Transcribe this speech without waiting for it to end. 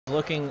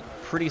looking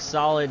pretty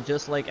solid,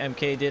 just like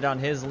MK did on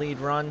his lead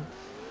run.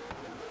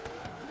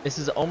 This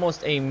is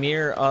almost a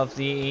mirror of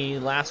the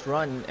last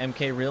run,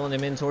 MK reeling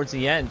him in towards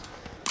the end.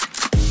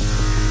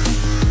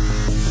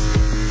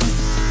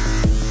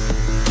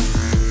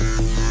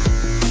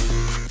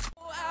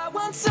 I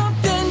want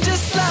something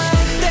just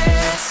like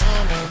this.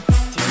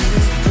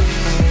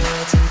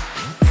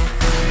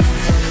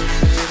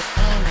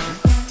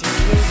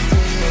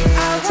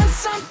 I want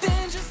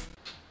something just.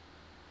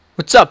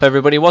 What's up,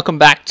 everybody? Welcome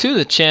back to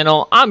the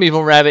channel. I'm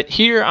Evlrabbit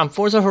here on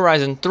Forza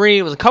Horizon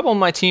 3 with a couple of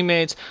my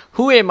teammates,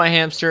 Who Ate My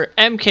Hamster,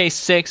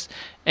 MK6,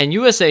 and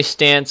USA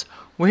Stance.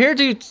 We're here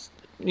to,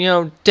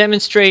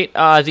 demonstrate the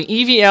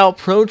EVL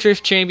Pro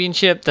Drift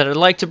Championship that I'd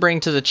like to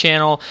bring to the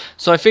channel.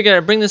 So I figured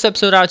I'd bring this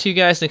episode out to you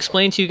guys and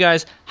explain to you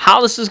guys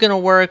how this is going to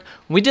work.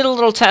 We did a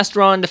little test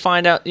run to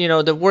find out,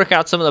 to work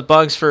out some of the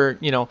bugs for,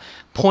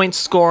 points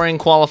scoring,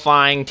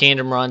 qualifying,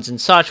 tandem runs, and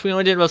such. We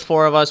only did with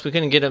 4 of us. We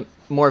couldn't get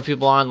more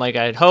people on like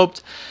I had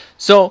hoped.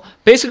 So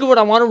basically what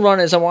I want to run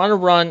is I want to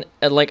run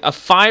like a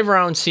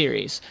 5-round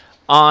series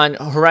on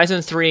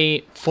Horizon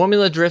 3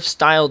 Formula Drift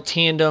style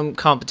tandem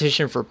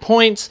competition for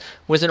points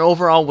with an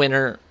overall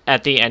winner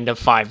at the end of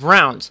 5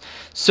 rounds.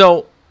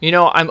 So,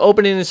 I'm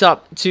opening this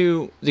up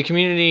to the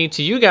community,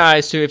 to you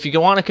guys, to if you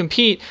want to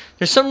compete,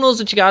 there's some rules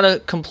that you got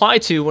to comply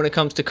to when it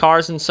comes to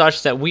cars and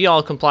such that we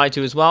all comply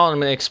to as well. And I'm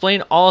going to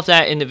explain all of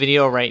that in the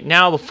video right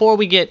now before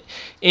we get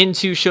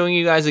into showing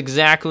you guys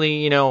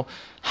exactly,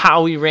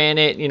 how we ran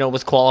it,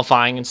 with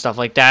qualifying and stuff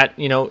like that.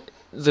 The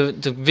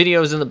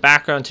videos in the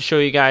background to show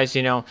you guys,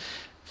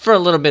 for a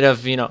little bit of,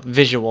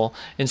 visual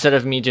instead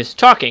of me just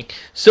talking.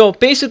 So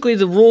basically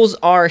the rules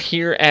are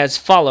here as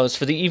follows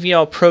for the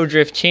EVL Pro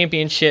Drift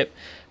Championship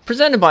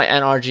presented by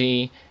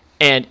NRG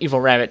and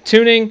Evlrabbit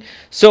Tuning.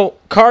 So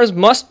cars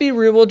must be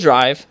rear-wheel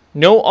drive,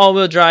 no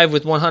all-wheel drive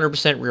with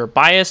 100% rear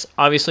bias.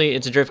 Obviously,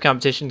 it's a drift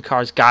competition.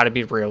 Cars got to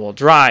be rear-wheel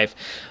drive.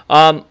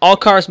 All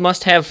cars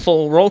must have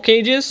full roll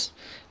cages.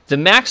 The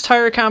max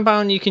tire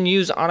compound you can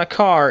use on a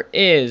car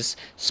is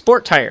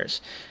sport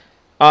tires.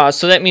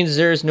 So that means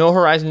there's no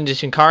Horizon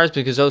Edition cars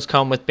because those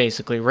come with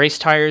basically race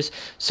tires.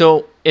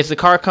 So if the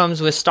car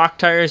comes with stock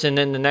tires and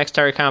then the next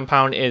tire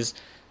compound is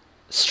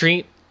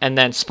street and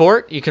then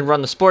sport, you can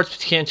run the sports,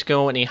 but you can't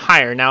go any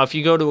higher. Now, if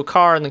you go to a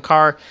car and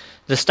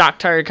the stock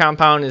tire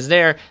compound is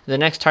there, the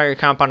next tire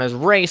compound is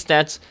race,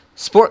 that's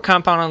sport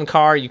compound on the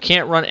car. You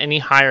can't run any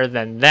higher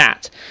than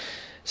that.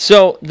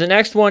 So the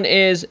next one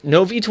is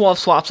no V12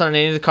 swaps on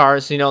any of the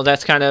cars.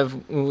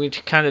 We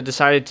kind of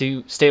decided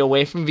to stay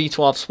away from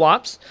V12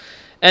 swaps.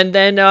 And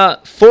then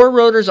 4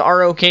 rotors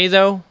are okay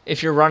though.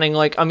 If you're running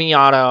like a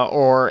Miata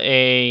or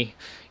a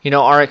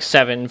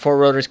RX-7, 4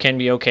 rotors can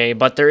be okay.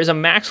 But there is a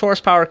max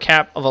horsepower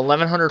cap of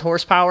 1100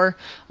 horsepower.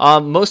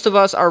 Most of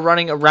us are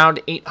running around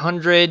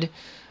 800.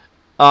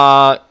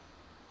 A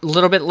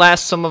little bit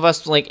less, some of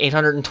us like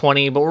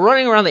 820, but we're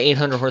running around the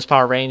 800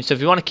 horsepower range. So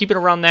if you want to keep it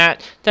around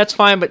that, that's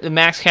fine, but the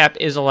max cap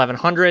is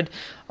 1100.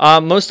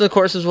 Most of the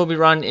courses will be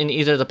run in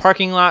either the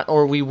parking lot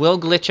or we will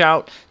glitch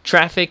out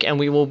traffic and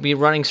we will be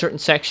running certain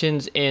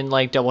sections in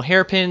like double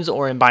hairpins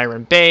or in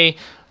Byron Bay,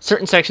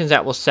 certain sections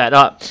that we'll set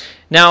up.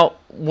 Now,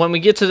 when we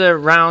get to the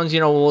rounds,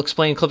 we'll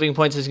explain clipping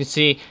points. As you can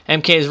see,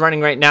 MK is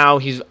running right now.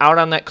 He's out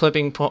on that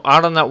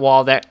out on that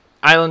wall. That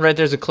island right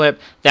there's a clip.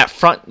 That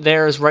front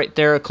there is right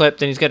there a clip.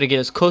 Then he's got to get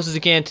as close as he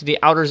can to the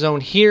outer zone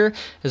here,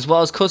 as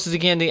well as close as he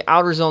can to the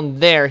outer zone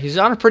there. He's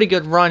on a pretty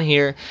good run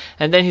here.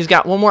 And then he's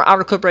got one more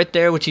outer clip right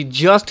there, which he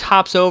just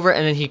hops over,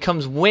 and then he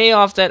comes way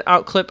off that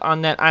out clip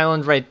on that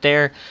island right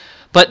there.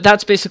 But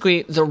that's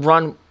basically the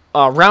run.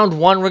 Round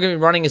 1 we're going to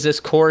be running is this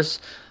course.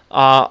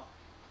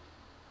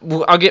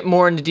 I'll get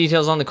more into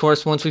details on the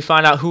course once we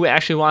find out who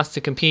actually wants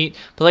to compete.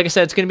 But like I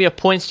said, it's going to be a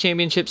points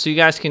championship, so you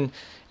guys can,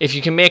 if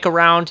you can make a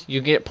round, you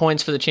get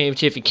points for the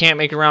championship. If you can't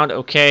make a round,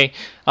 okay.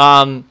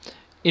 I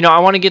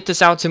want to get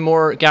this out to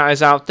more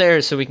guys out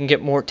there so we can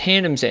get more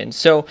tandems in.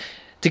 So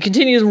to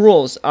continue the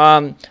rules,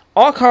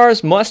 all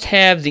cars must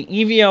have the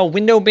EVL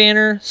window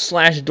banner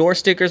 / door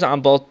stickers on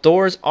both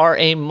doors are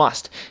a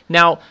must.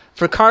 Now,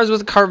 for cars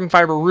with a carbon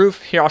fiber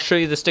roof, here I'll show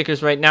you the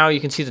stickers right now. You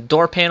can see the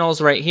door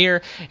panels right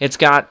here. It's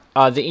got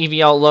the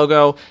EVL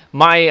logo,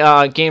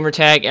 my gamer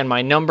tag, and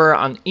my number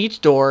on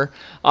each door.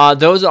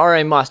 Those are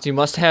a must. You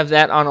must have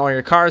that on all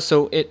your cars,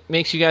 so it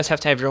makes you guys have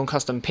to have your own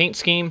custom paint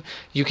scheme.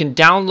 You can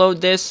download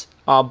this.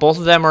 Both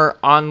of them are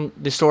on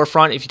the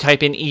storefront. If you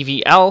type in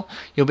EVL,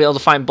 you'll be able to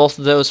find both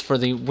of those for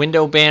the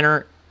window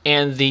banner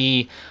and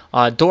the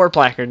door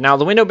placard. Now,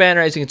 the window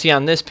banner, as you can see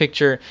on this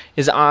picture,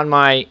 is on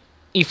my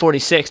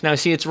E46. Now,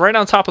 see, it's right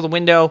on top of the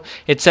window.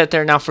 It's set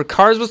there. Now, for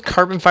cars with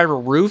carbon fiber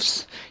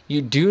roofs,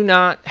 you do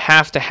not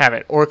have to have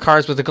it. Or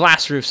cars with a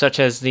glass roof, such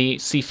as the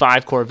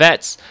C5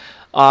 Corvettes.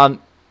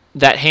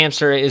 That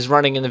Hamster is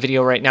running in the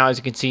video right now. As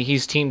you can see,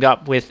 he's teamed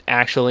up with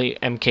actually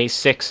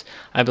MK6.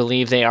 I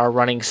believe they are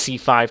running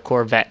C5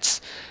 Corvettes.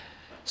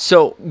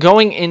 So,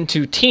 going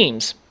into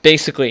teams,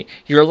 basically,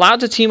 you're allowed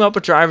to team up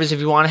with drivers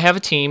if you want to have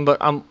a team, but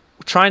I'm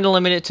trying to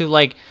limit it to,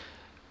 like,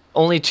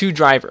 only 2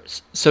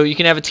 drivers. So you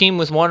can have a team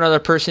with one other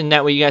person.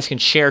 That way you guys can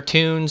share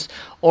tunes.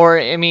 Or,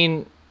 I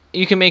mean,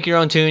 you can make your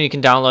own tune. You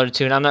can download a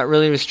tune. I'm not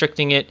really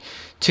restricting it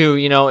to,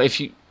 you know, if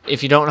you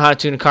don't know how to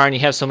tune a car and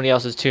you have somebody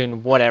else's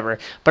tune, whatever.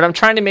 But I'm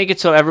trying to make it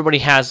so everybody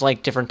has,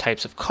 like, different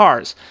types of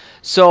cars.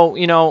 So,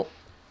 you know,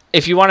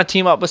 if you want to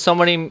team up with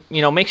somebody,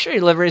 you know, make sure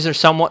your liveries are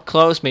somewhat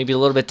close, maybe a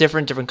little bit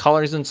different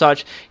colors and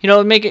such. You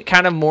know, make it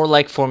kind of more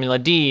like Formula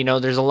D. You know,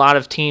 there's a lot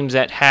of teams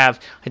that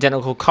have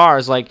identical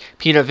cars, like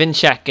Peter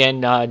Vinchek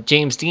and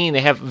James Dean.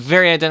 They have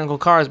very identical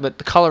cars, but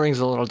the coloring's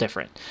a little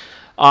different.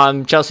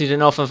 Chelsea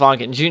Denofa and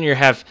Vaughan Jr.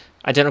 have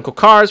identical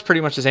cars,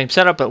 pretty much the same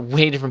setup, but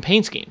way different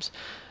paint schemes.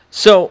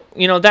 So,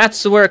 you know,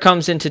 that's where it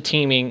comes into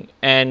teaming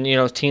and, you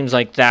know, teams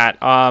like that.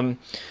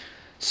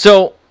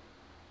 So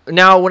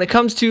now, when it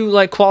comes to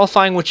like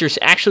qualifying, what you're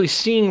actually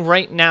seeing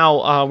right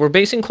now, we're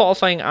basing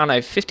qualifying on a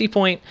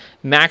 50-point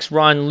max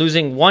run,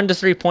 losing 1 to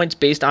 3 points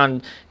based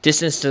on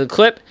distance to the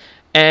clip,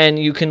 and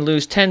you can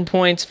lose 10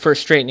 points for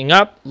straightening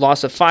up,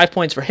 loss of 5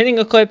 points for hitting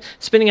a clip,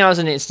 spinning out as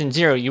an instant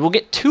 0. You will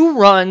get 2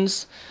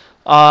 runs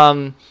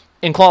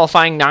in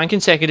qualifying,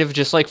 non-consecutive,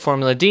 just like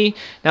Formula D.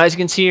 Now, as you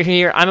can see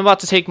here, I'm about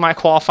to take my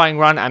qualifying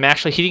run. I'm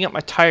actually heating up my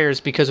tires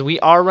because we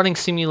are running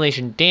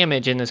simulation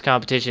damage in this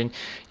competition.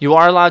 You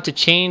are allowed to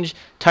change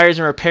tires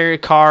and repair your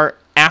car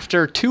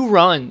after 2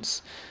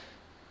 runs,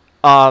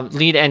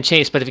 lead and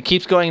chase. But if it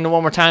keeps going into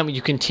one more time,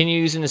 you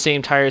continue using the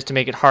same tires to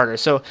make it harder.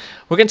 So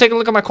we're going to take a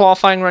look at my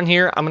qualifying run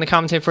here. I'm going to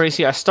commentate for you.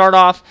 See, I start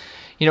off,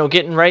 you know,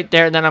 getting right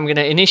there. Then I'm going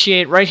to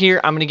initiate right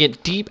here. I'm going to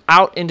get deep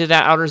out into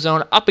that outer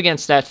zone, up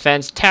against that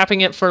fence,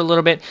 tapping it for a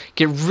little bit,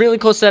 get really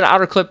close to that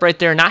outer clip right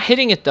there, not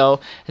hitting it though.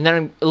 And then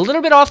I'm a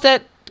little bit off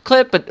that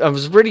clip, but I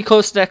was really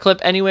close to that clip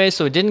anyway,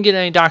 so it didn't get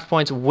any docked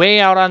points. Way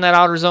out on that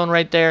outer zone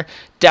right there.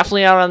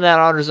 Definitely out on that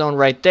outer zone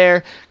right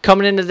there.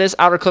 Coming into this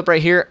outer clip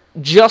right here,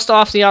 just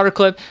off the outer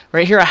clip.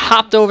 Right here, I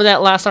hopped over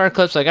that last outer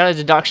clip, so I got a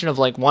deduction of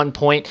like 1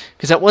 point,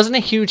 because that wasn't a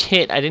huge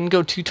hit. I didn't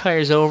go 2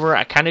 tires over.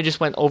 I kind of just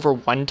went over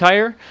 1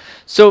 tire.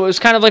 So it was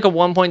kind of like a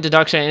 1 point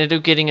deduction. I ended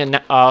up getting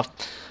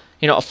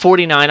a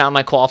 49 on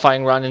my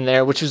qualifying run in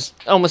there, which was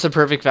almost a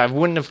perfect. If I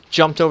wouldn't have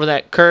jumped over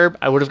that curb,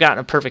 I would have gotten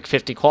a perfect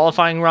 50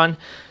 qualifying run.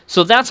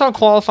 So that's how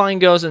qualifying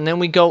goes, and then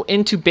we go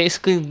into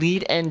basically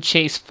lead and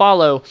chase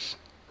follow,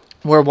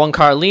 where one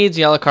car leads,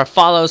 the other car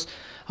follows.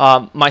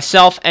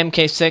 Myself,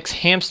 MK6,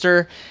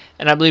 Hamster,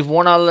 and I believe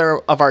one other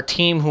of our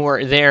team who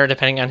are there,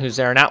 depending on who's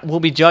there or not, will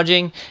be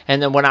judging. And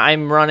then when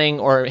I'm running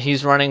or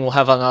he's running, we'll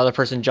have another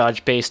person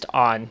judge based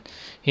on,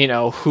 you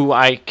know, who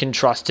I can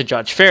trust to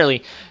judge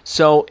fairly.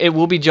 So it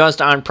will be judged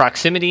on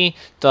proximity.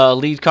 The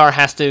lead car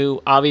has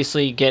to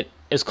obviously get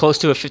as close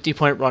to a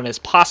 50-point run as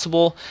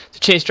possible. The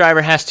chase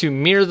driver has to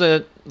mirror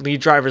the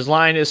lead driver's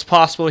line as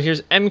possible.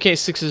 Here's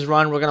MK6's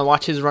run. We're going to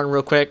watch his run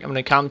real quick. I'm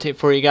going to commentate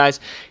for you guys.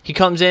 He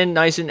comes in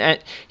nice and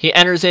he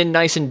enters in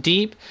nice and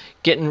deep,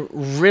 getting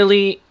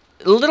really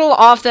a little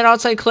off that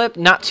outside clip,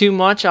 not too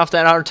much off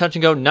that outer touch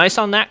and go. Nice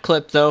on that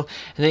clip though.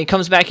 And then he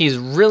comes back. He's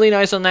really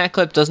nice on that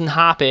clip, doesn't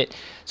hop it.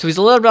 So he's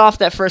a little bit off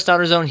that first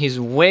outer zone. He's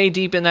way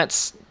deep in that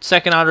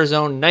second outer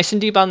zone, nice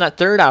and deep on that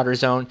third outer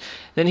zone.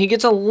 Then he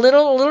gets a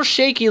little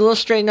shaky, a little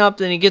straightened up.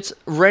 Then he gets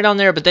right on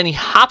there, but then he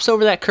hops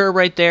over that curb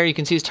right there. You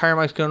can see his tire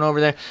marks going over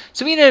there.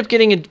 So we ended up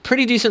getting a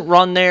pretty decent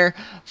run there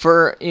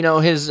for, you know,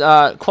 his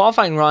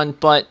qualifying run,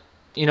 but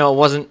you know, it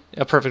wasn't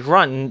a perfect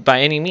run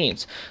by any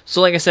means. So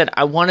like I said,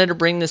 I wanted to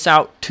bring this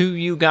out to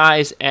you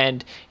guys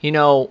and, you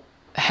know,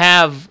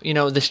 have, you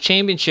know, this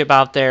championship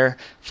out there,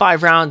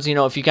 5 rounds. You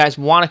know, if you guys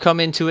want to come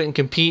into it and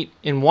compete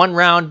in 1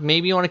 round,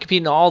 maybe you want to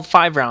compete in all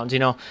 5 rounds, you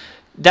know,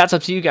 that's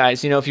up to you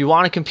guys. You know, if you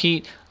want to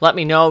compete, let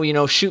me know. You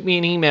know, shoot me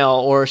an email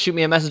or shoot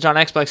me a message on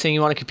Xbox saying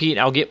you want to compete.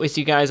 I'll get with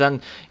you guys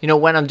on, you know,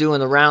 when I'm doing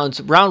the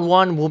rounds. Round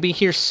 1 will be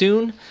here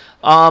soon.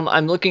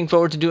 I'm looking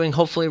forward to doing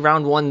hopefully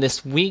round 1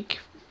 this week.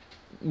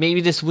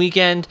 Maybe this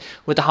weekend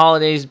with the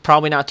holidays,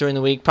 probably not during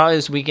the week, probably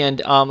this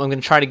weekend. I'm going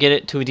to try to get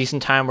it to a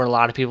decent time where a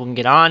lot of people can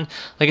get on.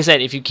 Like I said,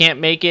 if you can't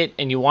make it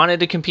and you wanted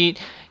to compete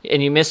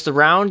and you missed the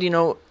round, you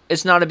know,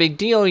 it's not a big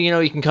deal. You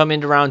know, you can come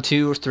into round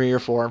 2 or 3 or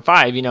 4 and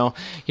 5. You know,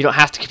 you don't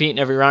have to compete in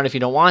every round if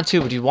you don't want to,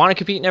 but if you want to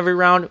compete in every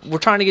round, we're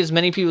trying to get as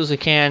many people as we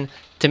can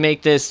to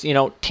make this, you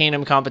know,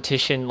 tandem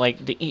competition like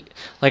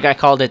like I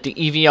called it, the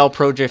EVL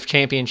Pro Drift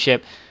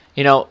Championship,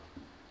 you know,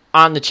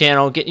 on the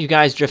channel, get you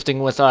guys drifting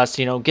with us,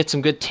 you know, get some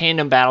good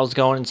tandem battles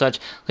going and such.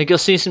 Like you'll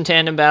see some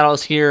tandem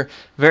battles here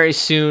very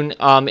soon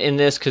in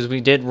this, because we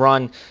did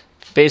run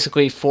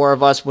basically 4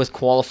 of us with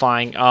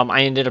qualifying.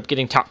 I ended up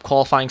getting top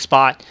qualifying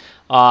spot,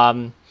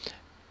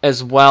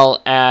 as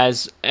well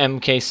as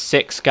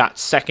MK6 got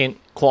 2nd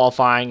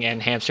qualifying,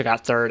 and Hamster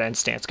got 3rd, and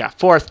Stance got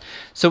 4th.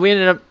 So we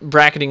ended up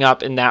bracketing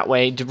up in that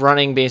way,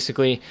 running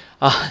basically.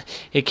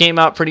 It came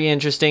out pretty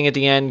interesting at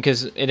the end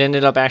because it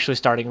ended up actually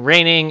starting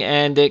raining,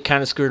 and it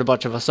kind of screwed a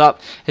bunch of us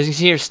up. As you can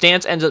see here,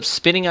 Stance ends up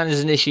spinning on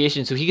his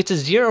initiation, so he gets a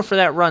 0 for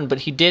that run, but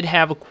he did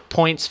have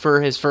points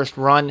for his first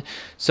run,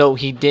 so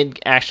he did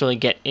actually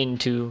get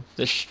into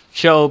the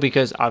show,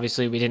 because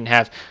obviously we didn't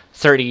have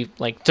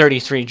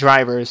 33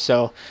 drivers,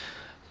 so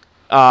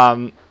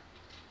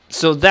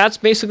So that's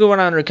basically what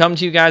I'm going to come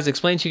to you guys,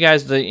 explain to you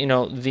guys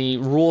the, the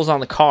rules on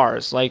the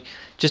cars. Like,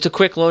 just a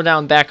quick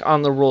lowdown back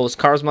on the rules.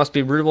 Cars must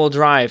be rear-wheel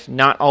drive,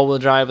 not all-wheel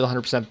drive with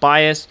 100%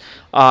 bias.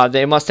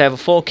 They must have a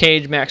full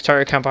cage, max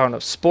tire compound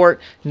of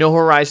sport. No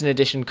Horizon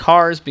Edition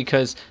cars,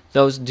 because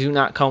those do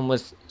not come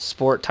with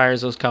sport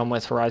tires. Those come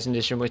with Horizon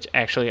Edition, which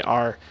actually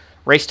are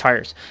race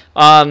tires.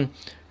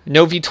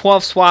 No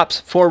V12 swaps.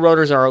 4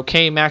 rotors are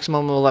okay.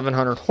 Maximum of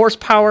 1100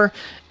 horsepower.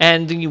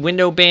 And the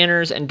window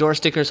banners and door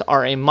stickers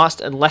are a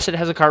must unless it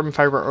has a carbon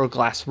fiber or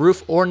glass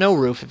roof, or no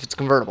roof if it's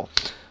convertible.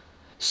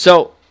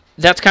 So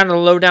that's kind of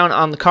the lowdown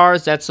on the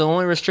cars. That's the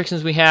only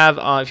restrictions we have.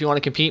 If you want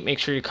to compete, make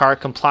sure your car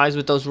complies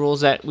with those rules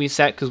that we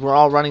set, because we're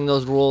all running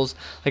those rules.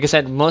 Like I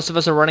said, most of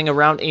us are running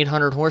around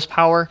 800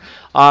 horsepower.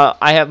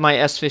 I have my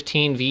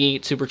S15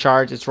 V8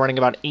 supercharged. It's running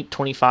about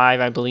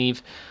 825, I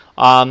believe.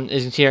 As you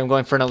can see here, I'm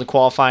going for another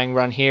qualifying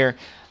run here.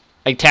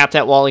 I tapped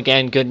that wall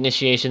again. Good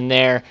initiation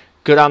there.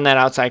 Good on that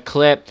outside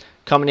clip.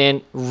 Coming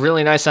in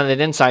really nice on that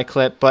inside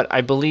clip, but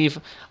I believe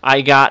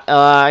I got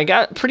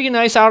pretty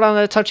nice out on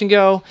that touch and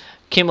go.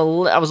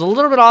 I was a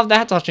little bit off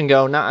that touch and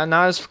go, not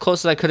as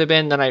close as I could have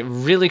been. Then I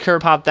really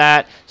curb hopped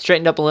that,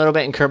 straightened up a little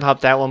bit and curb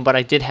hopped that one, but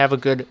I did have a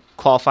good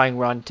qualifying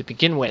run to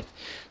begin with.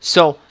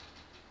 So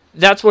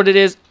that's what it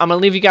is. I'm going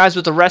to leave you guys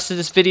with the rest of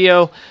this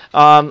video.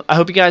 I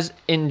hope you guys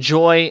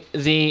enjoy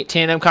the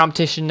tandem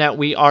competition that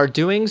we are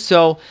doing.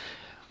 So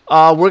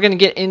we're going to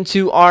get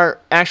into our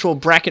actual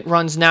bracket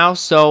runs now.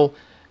 So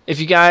if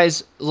you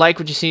guys like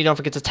what you see, don't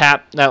forget to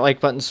tap that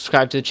like button,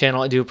 subscribe to the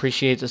channel. I do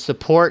appreciate the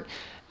support.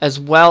 As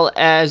well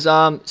as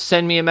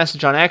send me a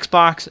message on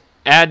Xbox.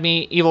 Add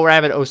me,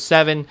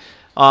 Evlrabbit07.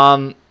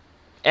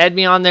 Add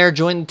me on there.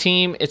 Join the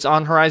team. It's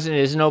on Horizon.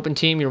 It is an open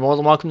team. You're more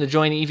than welcome to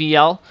join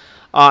EVL.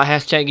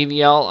 Hashtag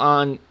EVL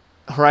on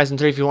Horizon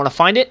 3 if you want to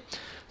find it.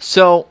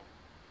 So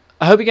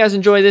I hope you guys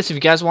enjoy this. If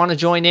you guys want to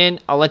join in,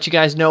 I'll let you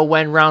guys know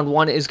when round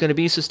 1 is going to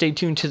be. So stay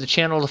tuned to the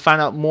channel to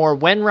find out more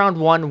when round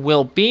 1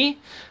 will be,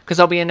 because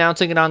I'll be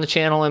announcing it on the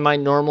channel in my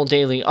normal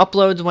daily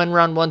uploads when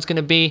round 1 is going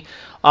to be.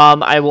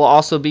 I will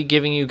also be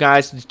giving you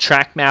guys the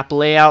track map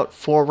layout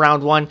for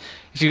round 1.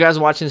 If you guys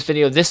are watching this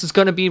video, this is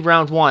going to be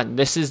round 1.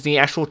 This is the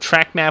actual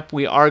track map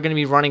we are going to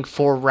be running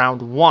for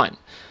round 1.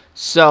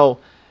 So,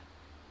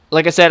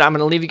 like I said, I'm going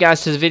to leave you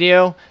guys to the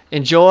video.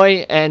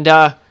 Enjoy, and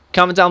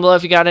comment down below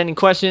if you got any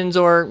questions,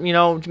 or,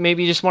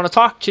 maybe you just want to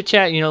talk,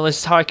 chit-chat. This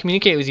is how I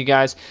communicate with you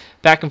guys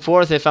back and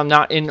forth if I'm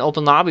not in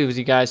open lobby with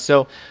you guys.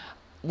 So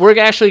we're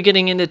actually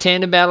getting into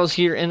tandem battles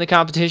here in the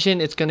competition.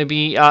 It's going to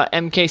be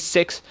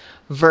MK6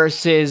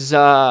 versus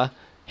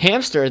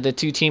Hamster. The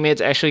two teammates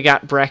actually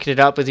got bracketed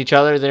up with each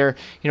other. They're,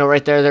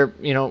 right there,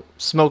 they're,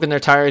 smoking their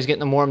tires,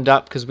 getting them warmed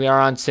up, because we are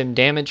on sim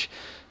damage.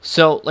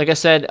 So, like I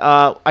said,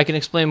 I can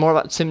explain more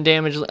about sim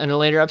damage in a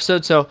later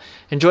episode. So,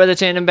 enjoy the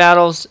tandem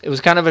battles. It was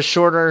kind of a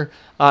shorter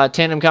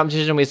tandem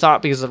competition than we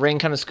thought, because the rain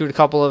kind of screwed a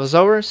couple of us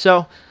over.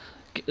 So,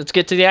 let's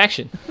get to the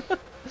action.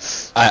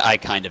 I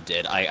kind of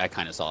did. I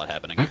kind of saw it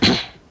happening.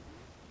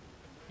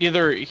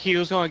 Either he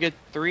was going to get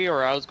 3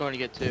 or I was going to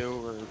get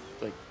 2, or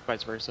like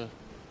vice versa.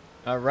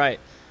 All right.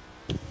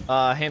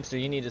 Hamster,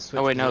 you need to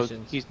switch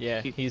positions.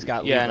 He's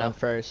got lead on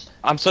first.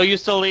 I'm so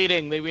used to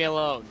leading. Leave me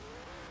alone.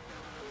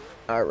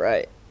 All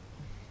right.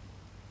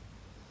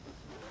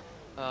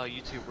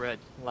 YouTube Red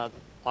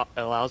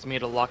allows me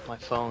to lock my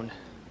phone.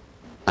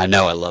 I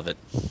know, I love it.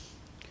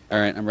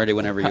 Alright, I'm ready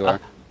whenever you are.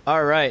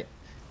 Alright.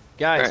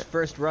 Guys, Right.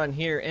 First run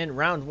here in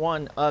round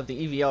 1 of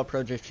the EVL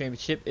Pro Drift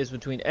Championship is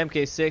between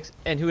MK6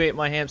 and Who Ate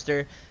My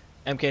Hamster.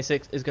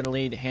 MK6 is going to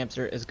lead.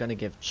 Hamster is going to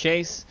give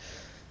chase.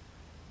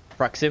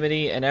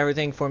 Proximity and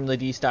everything, Formula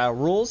D style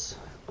rules.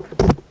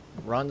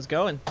 Run's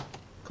going.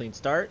 Clean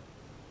start.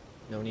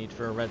 No need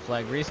for a red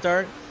flag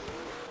restart.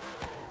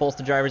 Both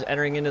the drivers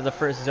entering into the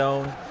first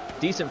zone.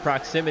 Decent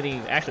proximity,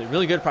 actually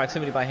really good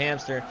proximity by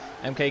Hamster.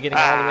 MK getting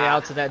all the way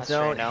out to that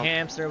zone.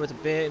 Hamster with a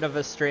bit of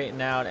a straighten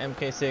out.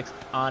 MK6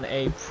 on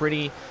a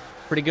pretty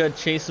good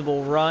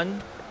chaseable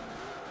run.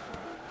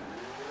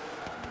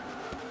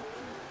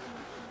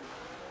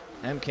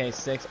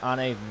 MK6 on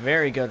a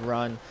very good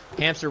run.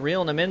 Hamster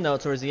reeling him in though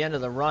towards the end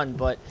of the run,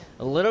 but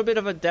a little bit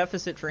of a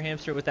deficit for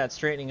Hamster with that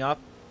straightening up.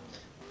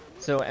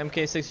 So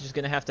MK6 is just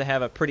going to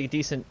have a pretty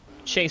decent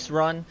chase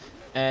run,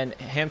 and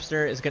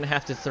Hamster is going to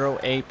have to throw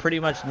a pretty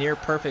much near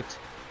perfect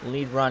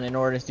lead run in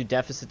order to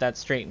deficit that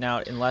straighten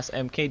out. Unless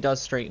MK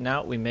does straighten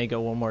out, we may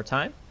go one more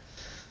time.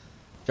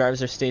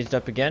 Drivers are staged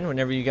up again.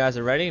 Whenever you guys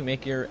are ready,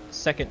 make your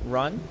second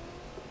run.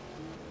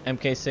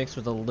 MK6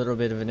 with a little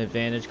bit of an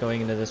advantage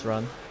going into this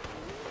run.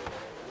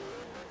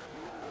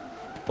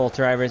 Both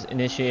drivers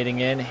initiating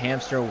in.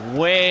 Hamster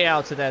way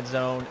out to that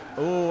zone.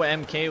 Ooh,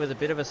 MK with a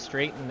bit of a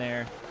straighten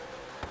there.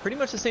 Pretty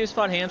much the same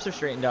spot Hamster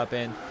straightened up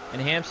in.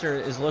 And Hamster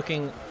is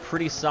looking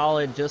pretty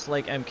solid, just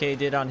like MK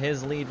did on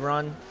his lead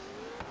run.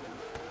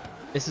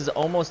 This is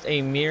almost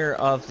a mirror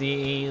of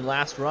the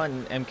last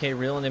run, MK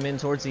reeling him in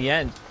towards the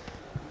end.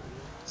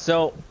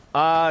 So,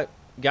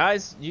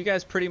 guys, you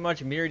guys pretty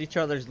much mirrored each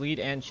other's lead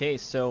and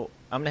chase. So,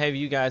 I'm going to have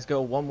you guys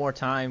go one more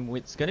time.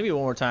 It's going to be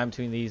one more time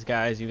between these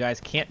guys. You guys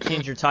can't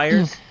change your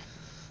tires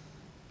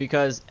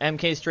because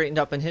MK straightened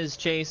up in his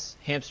chase,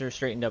 Hamster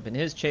straightened up in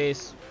his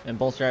chase, and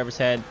both drivers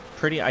had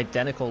pretty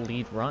identical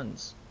lead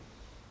runs.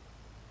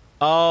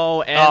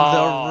 Oh, and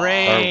the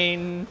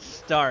rain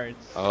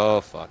starts. Oh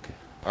fuck.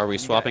 Are we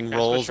swapping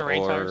roles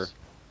or?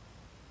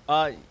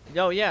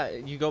 No, yeah.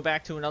 You go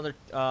back to another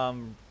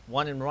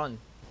one and run.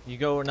 You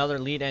go another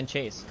lead and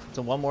chase.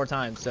 So one more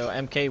time. So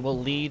MK will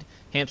lead,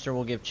 Hamster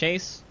will give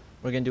chase.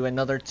 We're gonna do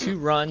another 2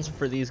 runs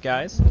for these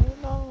guys.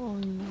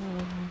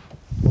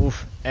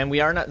 Oof. And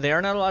they are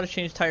not allowed to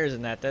change tires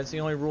in that. That's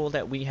the only rule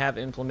that we have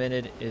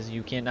implemented is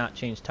you cannot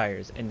change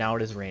tires. And now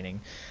it is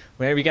raining.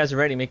 Whenever you guys are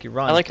ready, make your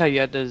run. I like how you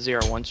had the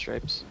 0-1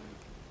 stripes.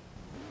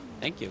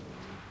 Thank you.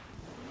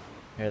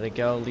 There they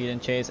go, lead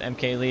and chase.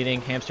 MK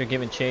leading, Hamster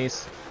giving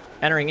chase.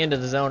 Entering into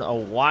the zone, a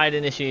wide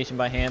initiation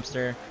by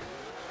Hamster,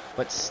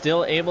 but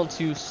still able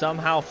to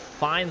somehow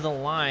find the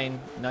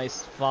line.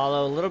 Nice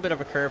follow, a little bit of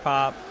a curb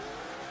hop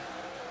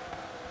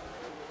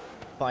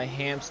by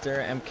Hamster.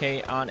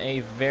 MK on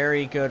a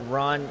very good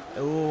run.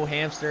 Ooh,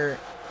 Hamster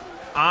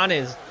on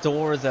his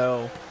door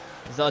though.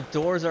 The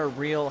doors are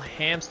real.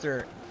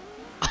 Hamster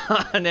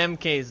on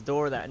MK's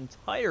door that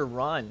entire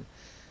run.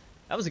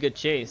 That was a good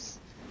chase.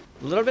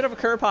 A little bit of a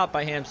curb hop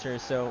by Hamster,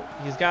 so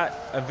he's got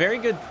a very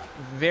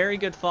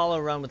good follow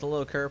run with a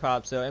little curb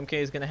hop, so MK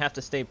is going to have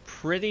to stay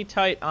pretty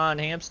tight on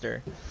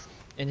Hamster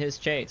in his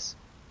chase.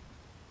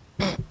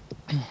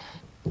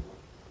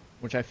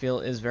 Which I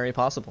feel is very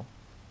possible.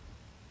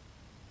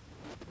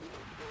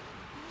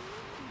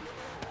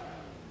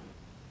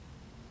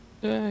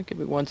 Give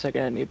me 1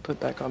 second, I need to put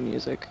back on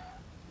music.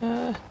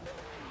 Oh,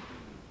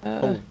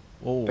 There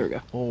we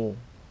go. Oh.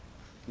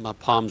 My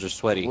palms are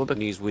sweaty, Well, but-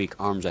 knees weak,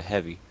 arms are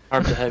heavy.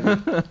 Arms are heavy.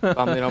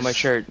 Vomiting on my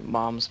shirt.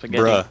 Mom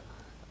spaghetti.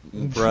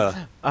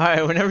 Bruh.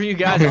 Alright, whenever you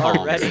guys are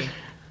Palms. ready,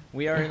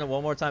 we are in a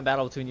one more time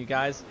battle between you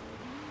guys.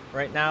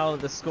 Right now,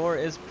 the score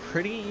is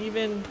pretty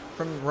even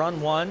from run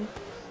 1.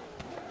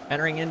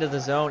 Entering into the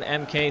zone,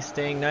 MK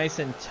staying nice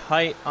and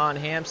tight on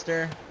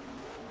Hamster.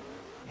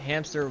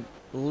 Hamster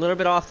a little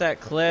bit off that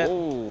clip.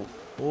 Oh.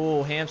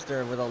 Ooh,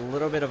 Hamster with a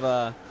little bit of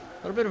a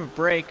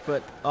break,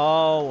 but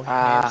oh,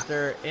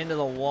 Hamster into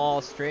the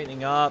wall,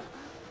 straightening up.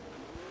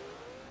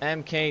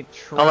 MK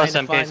trying Unless to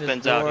MK find his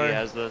spins out, door. he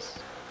has this.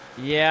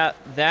 Yeah,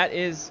 that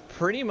is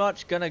pretty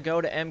much gonna go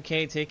to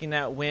MK taking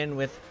that win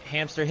with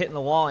Hamster hitting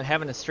the wall and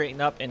having to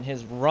straighten up in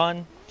his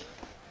run.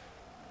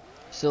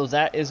 So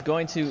that is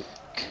going to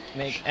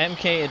make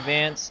MK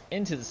advance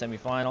into the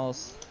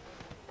semifinals.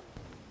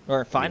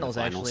 Or finals,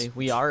 actually.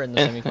 We are in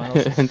the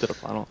semifinals. Into the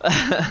final.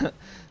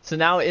 So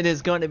now it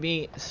is going to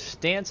be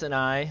Stance and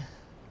I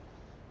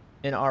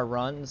in our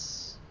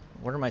runs.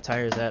 What are my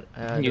tires at?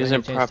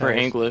 Using proper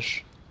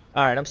English.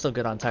 Alright, I'm still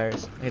good on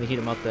tires. I gotta heat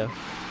them up though.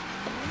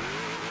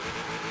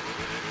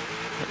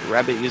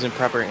 Rabbit using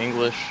proper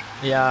English.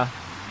 Yeah.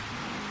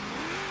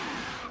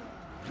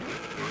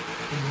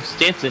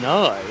 Stance and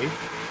I.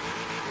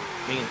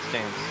 Me and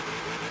Stance.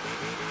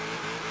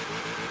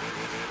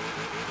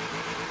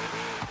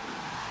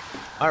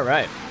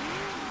 Alright.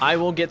 I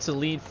will get to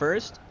lead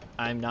first.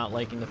 I'm not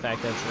liking the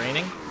fact that it's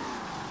raining.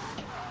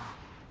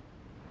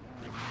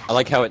 I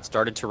like how it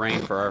started to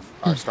rain for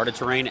our started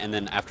to rain, and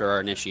then after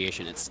our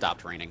initiation, it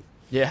stopped raining.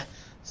 Yeah.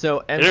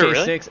 So Did it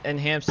really? MK6 and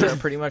Hamster are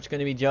pretty much going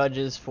to be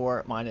judges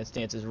for mine and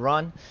Stance's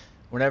run.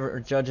 Whenever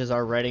judges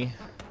are ready.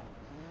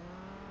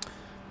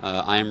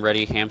 I am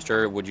ready.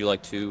 Hamster, would you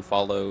like to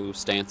follow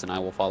Stance, and I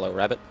will follow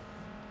Rabbit?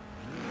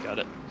 Got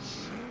it.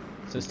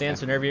 So Stance,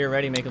 whenever you're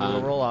ready, make a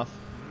little roll off.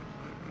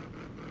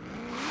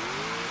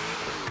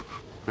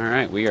 All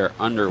right, we are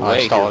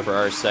underway here for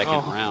our second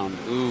Oh. round.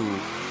 Ooh,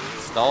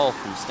 stall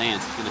from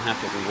Stance. He's gonna have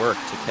to work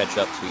to catch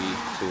up to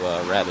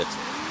Rabbit.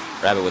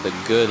 Rabbit with a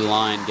good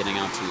line getting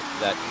out to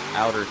that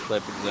outer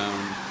clip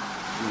zone.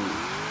 Ooh.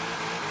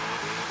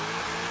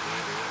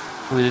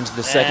 Coming into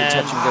the second And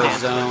touch and go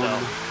Stance zone.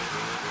 wins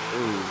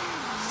Ooh,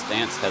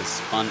 Stance has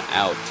spun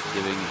out,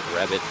 giving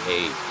Rabbit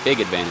a big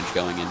advantage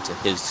going into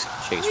his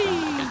chase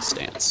run against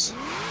Stance.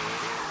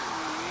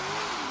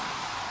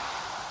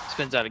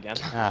 Spins out again.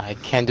 I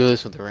can't do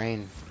this with the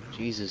rain.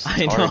 Jesus.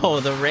 I it's hard. know,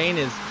 the rain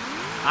is...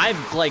 I'm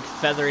like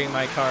feathering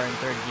my car in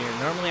third gear.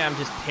 Normally I'm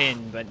just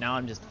pinned, but now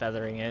I'm just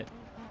feathering it.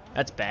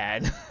 That's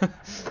bad.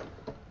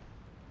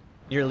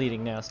 You're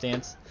leading now,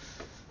 Stance.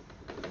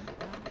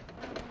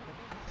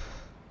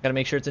 Gotta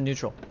make sure it's in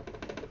neutral.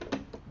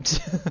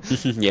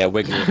 Yeah,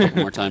 wiggle it a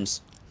couple more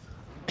times.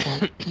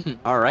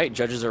 All right,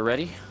 judges are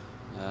ready.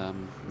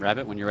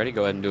 Rabbit, when you're ready,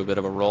 go ahead and do a bit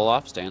of a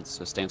roll-off stance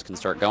so Stance can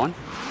start going.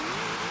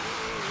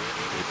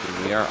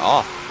 And we are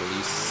off for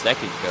the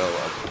second go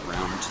of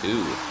round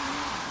 2.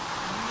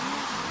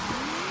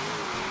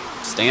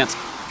 Stance,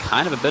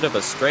 kind of a bit of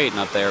a straighten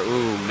up there.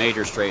 Ooh,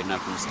 major straighten up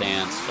from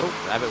Stance.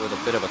 Oh, Rabbit with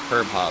a bit of a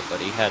curb hop, but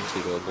he had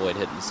to avoid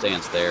hitting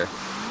Stance there.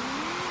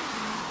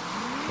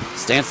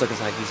 Stance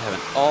looks like he's having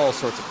all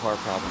sorts of car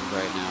problems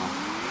right now.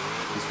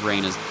 This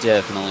rain is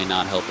definitely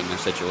not helping their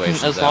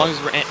situation. As long as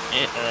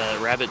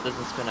Rabbit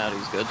doesn't spin out,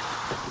 he's good.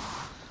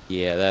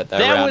 Yeah, that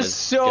That round was is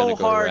so gonna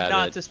go hard to not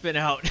Rabbit. to spin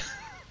out.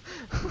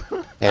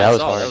 Yeah, that was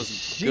That hard.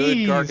 was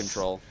good car Jeez.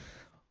 control.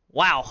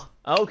 Wow.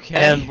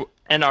 Okay.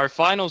 And our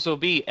finals will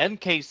be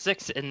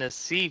MK6 in the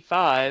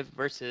C5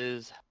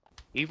 versus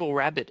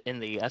Evlrabbit in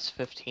the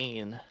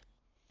S15.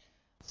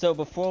 So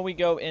before we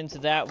go into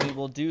that, we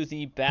will do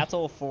the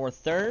battle for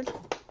third,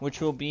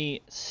 which will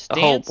be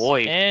Stance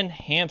boy. and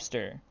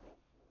Hamster.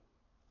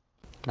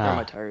 Where are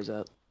my tires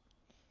at?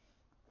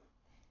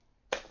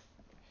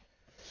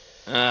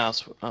 I'll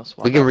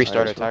swap We can out restart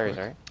our real tires,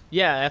 quick. right?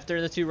 Yeah,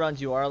 after the 2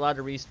 runs, you are allowed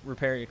to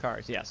repair your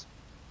cars. Yes,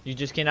 you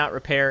just cannot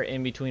repair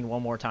in between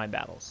one more time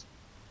battles.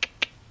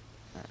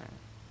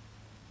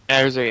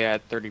 Ours are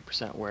at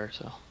 30% wear,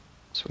 so.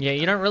 Yeah,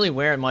 you don't really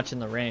wear it much in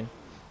the rain.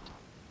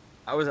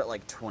 I was at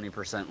like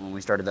 20% when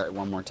we started that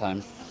one more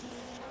time.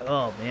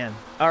 Oh man.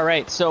 All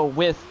right, so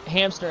with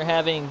Hamster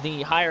having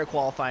the higher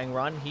qualifying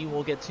run, he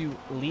will get to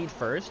lead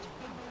first.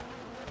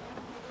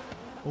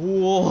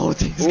 Whoa,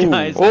 these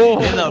guys in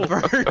the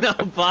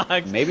burnout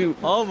box. Maybe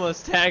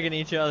Almost tagging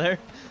each other.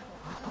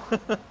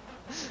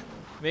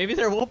 Maybe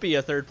there won't be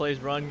a third place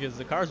run because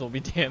the cars will be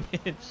damaged.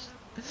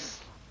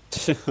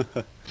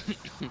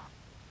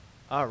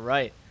 All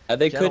right.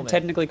 they Gentlemen. could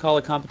technically call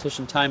a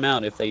competition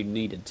timeout if they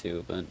needed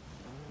to, but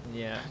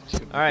Yeah.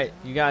 All right,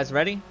 you guys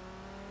ready?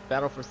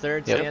 Battle for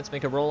third. Yep. Stance,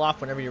 make a roll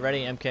off whenever you're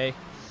ready. MK.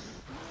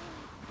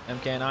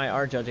 MK and I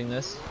are judging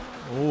this.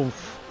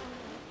 Oof.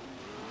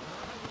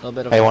 A little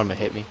bit of Hey, one to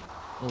hit me.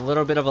 a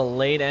little bit of a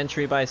late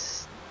entry by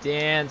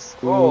Stance.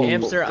 Ooh,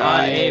 Hamster on a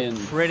Ryan.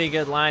 pretty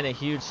good line. A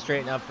huge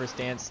straighten up for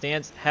Stance.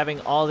 Stance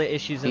having all the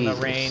issues in the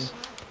Jesus. rain.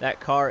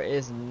 That car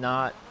is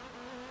not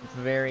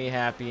very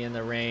happy in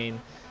the rain.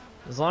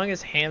 As long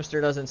as Hamster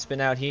doesn't spin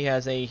out, he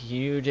has a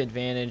huge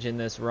advantage in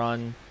this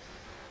run.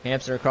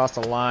 Hamster across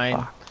the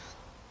line.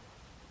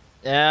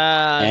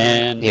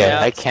 and Yeah,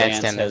 I can't Stance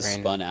stand the has rain.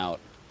 spun out.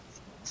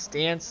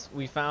 Stance,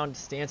 we found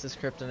Stance's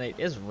kryptonite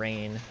is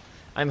rain.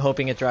 I'm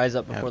hoping it dries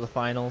up before Yep. the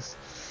finals.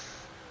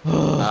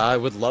 I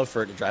would love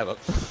for it to drive up.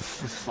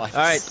 Like,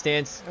 All right,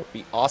 Stance, that would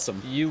be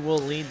awesome. you will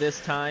lead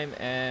this time,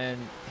 and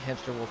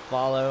Hamster will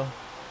follow.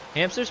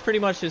 Hamster's pretty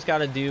much just got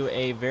to do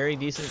a very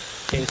decent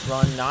chase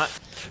run,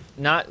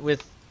 not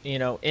with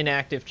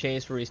inactive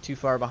chase where he's too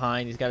far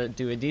behind. He's got to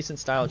do a decent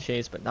style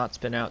chase, but not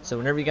spin out. So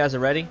whenever you guys are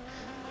ready,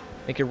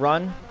 make your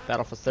run.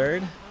 Battle for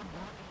third.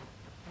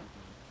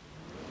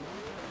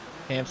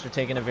 Hamster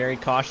taking a very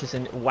cautious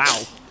and wow,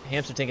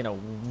 Hamster taking a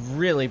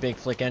really big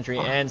flick entry,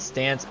 and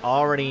Stance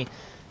already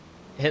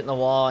hitting the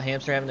wall.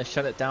 Hamster having to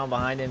shut it down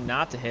behind him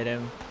not to hit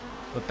him,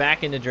 but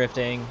back into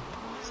drifting.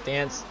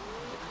 Stance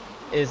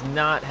is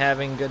not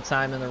having good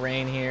time in the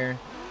rain here.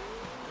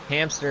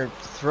 Hamster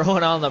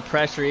throwing on the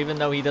pressure even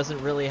though he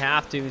doesn't really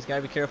have to. He's got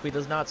to be careful he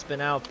does not spin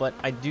out, but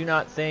I do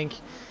not think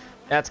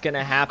that's going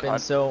to happen.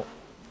 God. So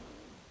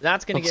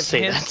that's going to give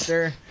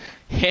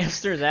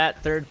Hamster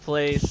that third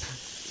place.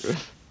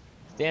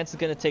 Stance is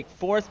going to take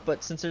fourth,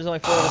 but since there's only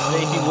 4 of us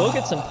today, he will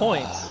get some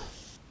points.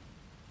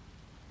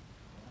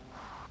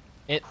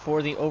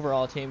 For the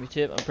overall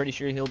championship, I'm pretty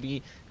sure he'll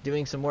be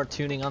doing some more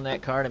tuning on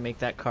that car to make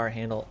that car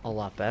handle a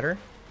lot better.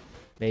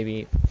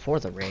 Maybe for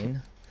the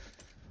rain.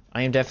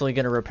 I am definitely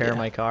going to repair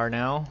my car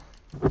now.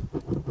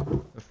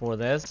 Before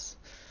this.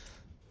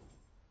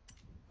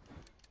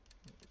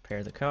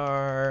 Repair the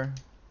car.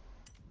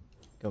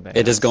 Go back.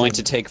 It is going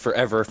to take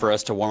forever for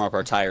us to warm up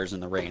our tires in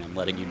the rain. I'm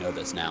letting you know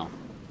this now.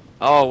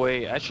 Oh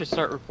wait, I should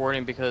start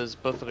recording because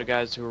both of the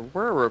guys who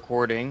were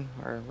recording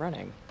are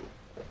running.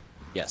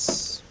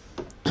 Yes.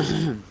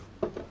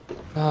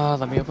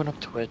 Let me open up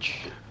Twitch.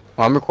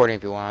 Well, I'm recording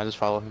if you want. I'll just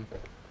follow him.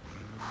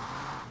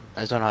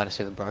 I just don't know how to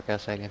save the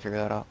broadcast. So I can figure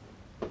that out.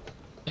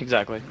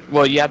 Exactly.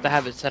 Well, you have to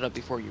have it set up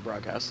before you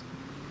broadcast.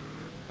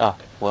 Oh,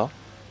 well.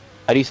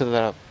 How do you set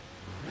that up?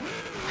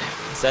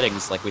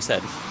 Settings, like we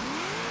said.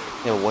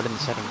 Yeah, what in the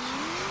settings?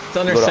 It's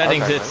under Go to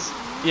settings. archive, It's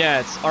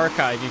yeah, it's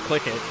archive. You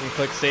click it. You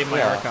click save my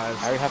Yeah, archives.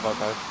 I already have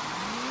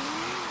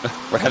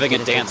archive. We're having a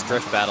Get it dance done.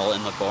 drift battle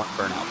in the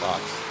burnout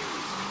box.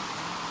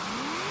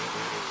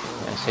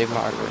 Yeah, save my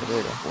archive. There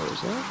you go. What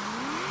is that?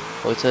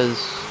 Well, it says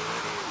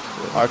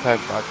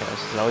archive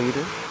broadcast. Is that what you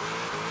do?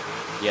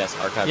 Yes,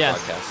 archive Yes.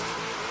 broadcast.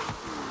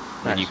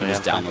 Alright, And you so can yeah,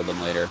 just fine. download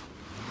them later.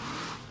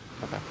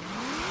 Okay.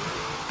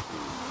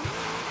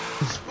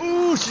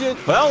 Ooh shit!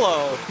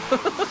 Hello.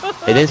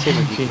 It didn't say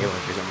the GTA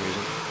one for some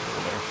reason.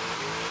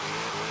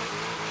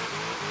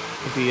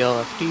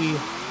 VLFD.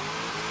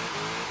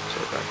 So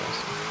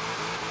broadcast.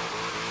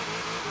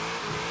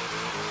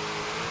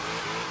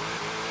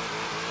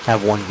 I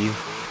have one view.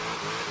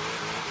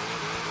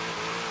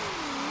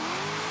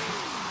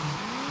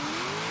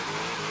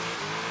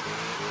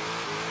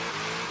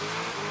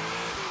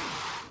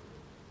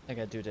 I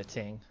gotta do the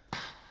ting.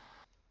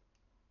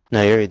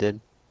 No, you already did.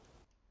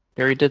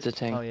 You already did the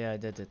thing. Oh yeah, I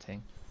did the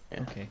ting.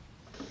 Yeah. Okay.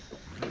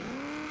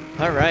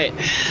 All right.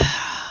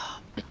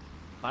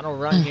 Final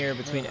run here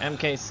between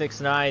MK6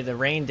 and I. The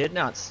rain did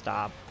not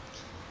stop.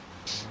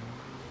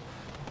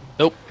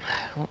 Nope.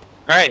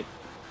 Alright.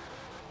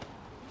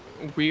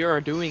 We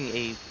are doing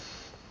a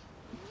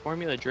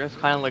Formula Drift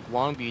kind of like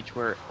Long Beach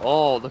where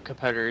all the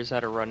competitors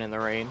had to run in the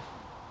rain.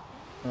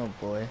 Oh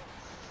boy.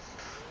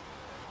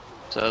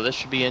 So this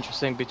should be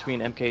interesting between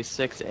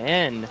MK6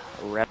 and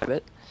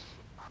Rabbit.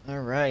 All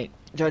right.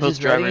 Both Judges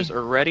drivers ready?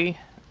 are ready.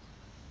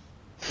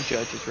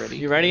 Judge is ready.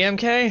 You ready,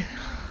 MK?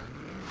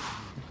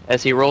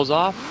 As he rolls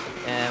off,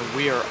 and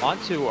we are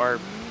onto our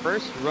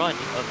first run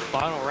of the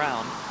final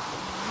round.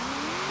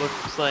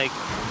 Looks like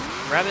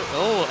Rabbit.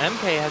 Oh,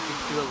 MK has to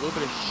do a little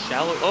bit of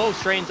shallow. Oh,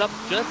 straightens up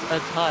just a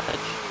touch,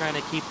 trying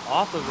to keep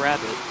off of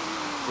Rabbit.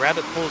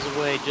 Rabbit pulls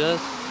away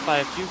just by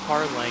a few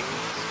car lengths.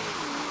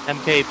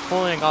 MK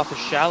pulling off a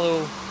shallow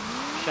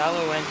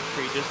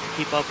entry just to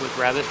keep up with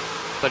Rabbit,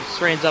 but it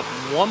straightens up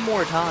one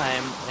more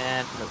time,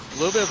 and a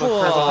little bit of a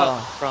curve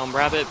up from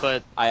Rabbit,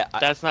 but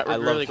that's not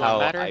really going to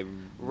matter.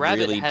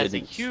 Rabbit really has a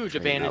didn't huge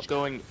straighten advantage up.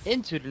 going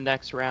into the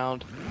next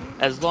round.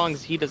 As long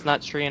as he does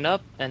not straighten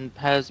up and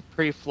has a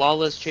pretty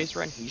flawless chase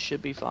run, he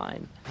should be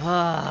fine.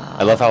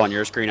 I love how on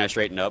your screen I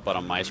straightened up, but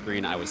on my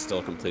screen I was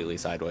still completely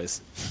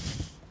sideways.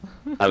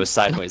 I was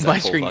sideways My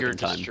that whole screen, fucking you're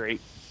just time. straight.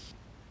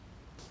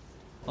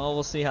 Well,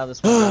 we'll see how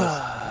this one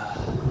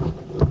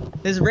goes.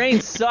 This rain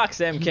sucks,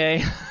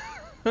 MK.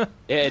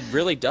 It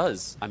really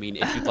does. I mean,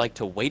 if you'd like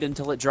to wait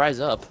until it dries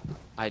up,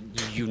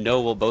 you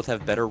know we'll both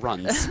have better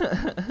runs.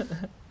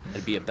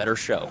 It'd be a better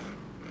show.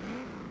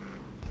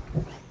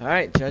 All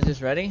right,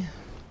 judges ready?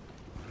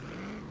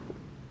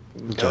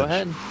 Go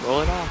ahead,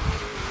 roll it off.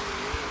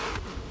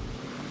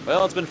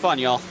 Well, it's been fun,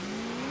 y'all.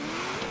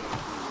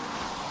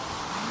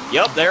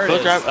 Yep, there it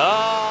is.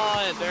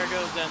 Oh, there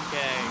goes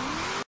MK.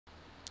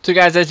 So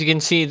guys, as you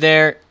can see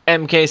there,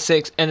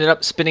 MK6 ended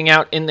up spinning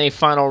out in the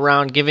final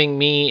round, giving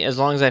me, as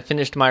long as I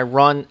finished my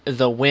run,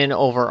 the win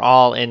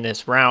overall in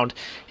this round,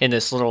 in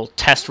this little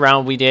test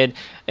round we did.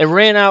 It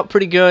ran out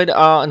pretty good.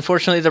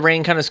 Unfortunately, the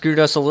rain kind of screwed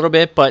us a little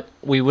bit, but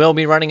we will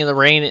be running in the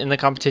rain in the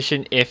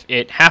competition if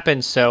it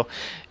happens. So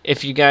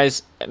if you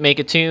guys make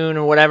a tune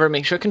or whatever,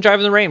 make sure you can drive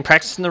in the rain,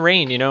 practice in the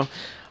rain, you know.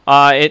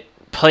 It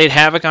played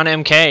havoc on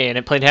MK, and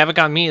it played havoc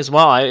on me as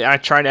well.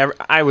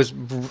 I was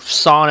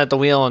sawing at the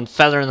wheel and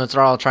feathering the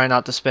throttle, trying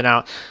not to spin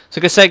out. So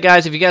like I said,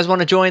 guys, if you guys want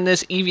to join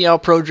this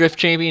EVL Pro Drift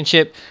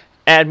Championship,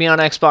 add me on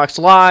Xbox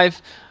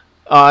Live,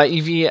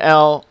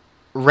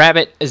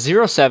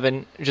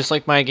 Evlrabbit07, just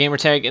like my gamer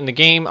tag in the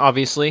game,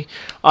 obviously.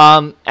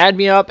 Add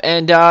me up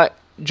and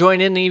join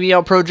in the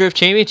EVL Pro Drift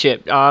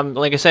Championship.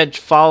 Like I said,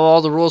 follow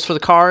all the rules for the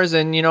cars,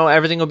 and you know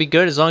everything will be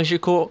good as long as you're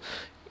cool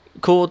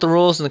with the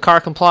rules and the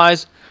car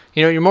complies.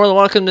 You know, you're more than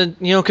welcome to,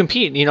 you know,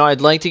 compete. You know, I'd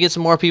like to get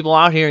some more people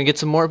out here and get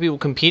some more people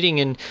competing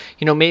and,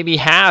 you know, maybe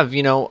have,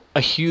 you know, a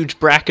huge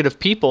bracket of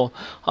people.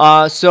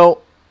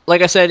 So,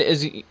 like I said,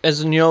 as you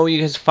know,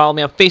 you guys follow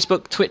me on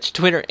Facebook, Twitch,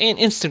 Twitter, and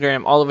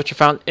Instagram, all of which are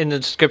found in the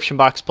description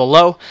box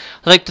below.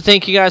 I'd like to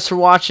thank you guys for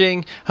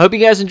watching. I hope you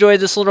guys enjoyed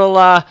this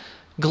little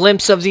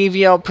glimpse of the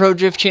EVL Pro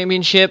Drift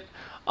Championship.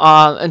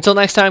 Until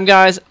next time,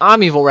 guys,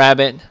 I'm Evil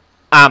Rabbit.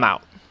 I'm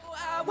out.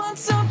 I want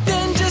something